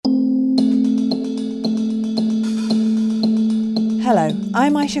Hello,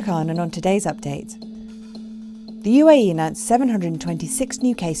 I'm Aisha Khan, and on today's update. The UAE announced 726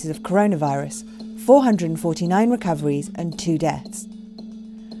 new cases of coronavirus, 449 recoveries and 2 deaths.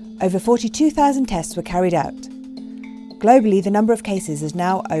 Over 42,000 tests were carried out. Globally, the number of cases is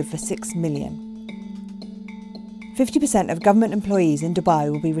now over 6 million. 50% of government employees in Dubai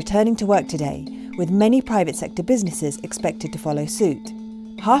will be returning to work today, with many private sector businesses expected to follow suit.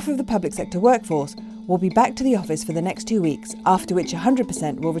 Half of the public sector workforce will be back to the office for the next 2 weeks, after which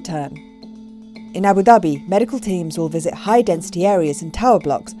 100% will return. In Abu Dhabi, medical teams will visit high-density areas and tower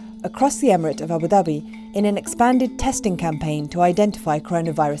blocks across the Emirate of Abu Dhabi in an expanded testing campaign to identify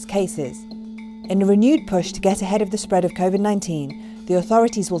coronavirus cases. In a renewed push to get ahead of the spread of COVID-19, the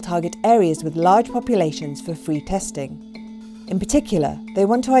authorities will target areas with large populations for free testing. In particular, they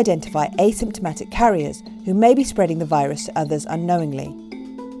want to identify asymptomatic carriers who may be spreading the virus to others unknowingly.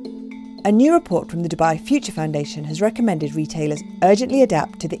 A new report from the Dubai Future Foundation has recommended retailers urgently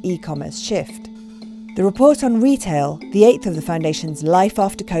adapt to the e-commerce shift. The report on retail, the 8th of the Foundation's Life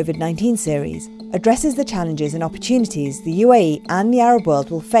After COVID-19 series, addresses the challenges and opportunities the UAE and the Arab world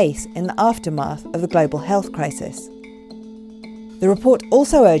will face in the aftermath of the global health crisis. The report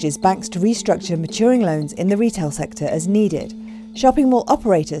also urges banks to restructure maturing loans in the retail sector as needed, shopping mall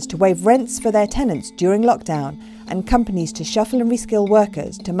operators to waive rents for their tenants during lockdown, and companies to shuffle and reskill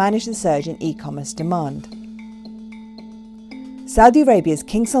workers to manage the surge in e-commerce demand. Saudi Arabia's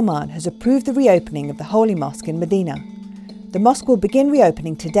King Salman has approved the reopening of the Holy Mosque in Medina. The mosque will begin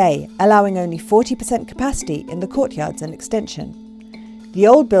reopening today, allowing only 40% capacity in the courtyards and extension. The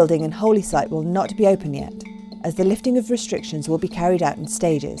old building and holy site will not be open yet, as the lifting of restrictions will be carried out in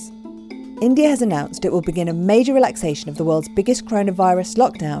stages. India has announced it will begin a major relaxation of the world's biggest coronavirus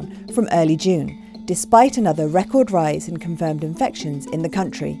lockdown from early June, despite another record rise in confirmed infections in the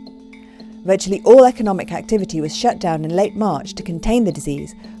country. Virtually all economic activity was shut down in late March to contain the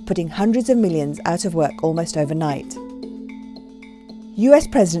disease, putting hundreds of millions out of work almost overnight. US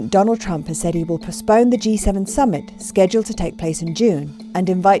President Donald Trump has said he will postpone the G7 summit, scheduled to take place in June, and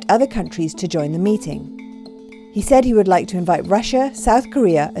invite other countries to join the meeting. He said he would like to invite Russia, South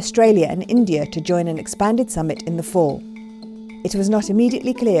Korea, Australia and India to join an expanded summit in the fall. It was not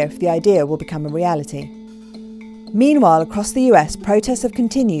immediately clear if the idea will become a reality. Meanwhile, across the US, protests have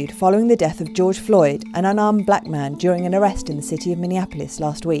continued following the death of George Floyd, an unarmed black man, during an arrest in the city of Minneapolis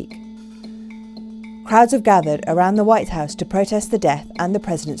last week. Crowds have gathered around the White House to protest the death and the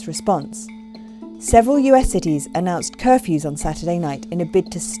president's response. Several US cities announced curfews on Saturday night in a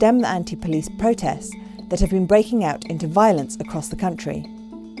bid to stem the anti-police protests that have been breaking out into violence across the country.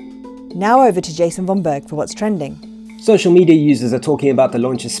 Now over to Jason Von Berg for what's trending. Social media users are talking about the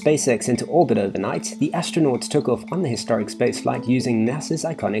launch of SpaceX into orbit overnight. The astronauts took off on the historic spaceflight using NASA's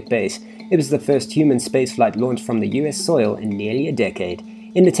iconic base. It was the first human spaceflight launched from the US soil in nearly a decade.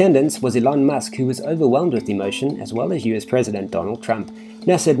 In attendance was Elon Musk, who was overwhelmed with emotion, as well as US President Donald Trump.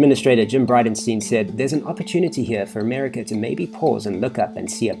 NASA Administrator Jim Bridenstine said, "There's an opportunity here for America to maybe pause and look up and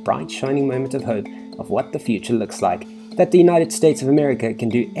see a bright, shining moment of hope of what the future looks like. That the United States of America can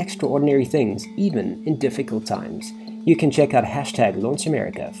do extraordinary things, even in difficult times." You can check out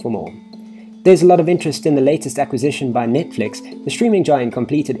 #LaunchAmerica for more. There's a lot of interest in the latest acquisition by Netflix. The streaming giant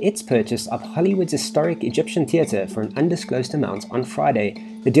completed its purchase of Hollywood's historic Egyptian theatre for an undisclosed amount on Friday.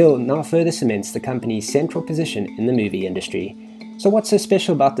 The deal now further cements the company's central position in the movie industry. So what's so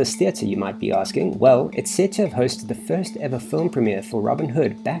special about this theatre, you might be asking? Well, it's said to have hosted the first ever film premiere for Robin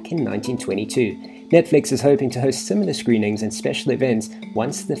Hood back in 1922. Netflix is hoping to host similar screenings and special events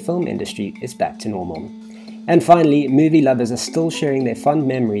once the film industry is back to normal. And finally, movie lovers are still sharing their fond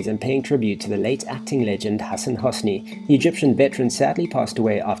memories and paying tribute to the late acting legend Hassan Hosni. The Egyptian veteran sadly passed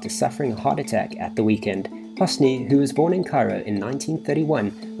away after suffering a heart attack at the weekend. Hosni, who was born in Cairo in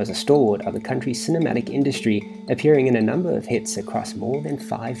 1931, was a stalwart of the country's cinematic industry, appearing in a number of hits across more than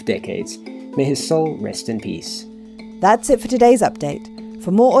 5 decades. May his soul rest in peace. That's it for today's update. For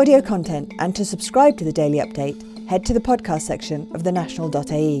more audio content and to subscribe to the Daily Update, head to the podcast section of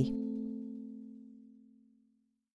thenational.ae.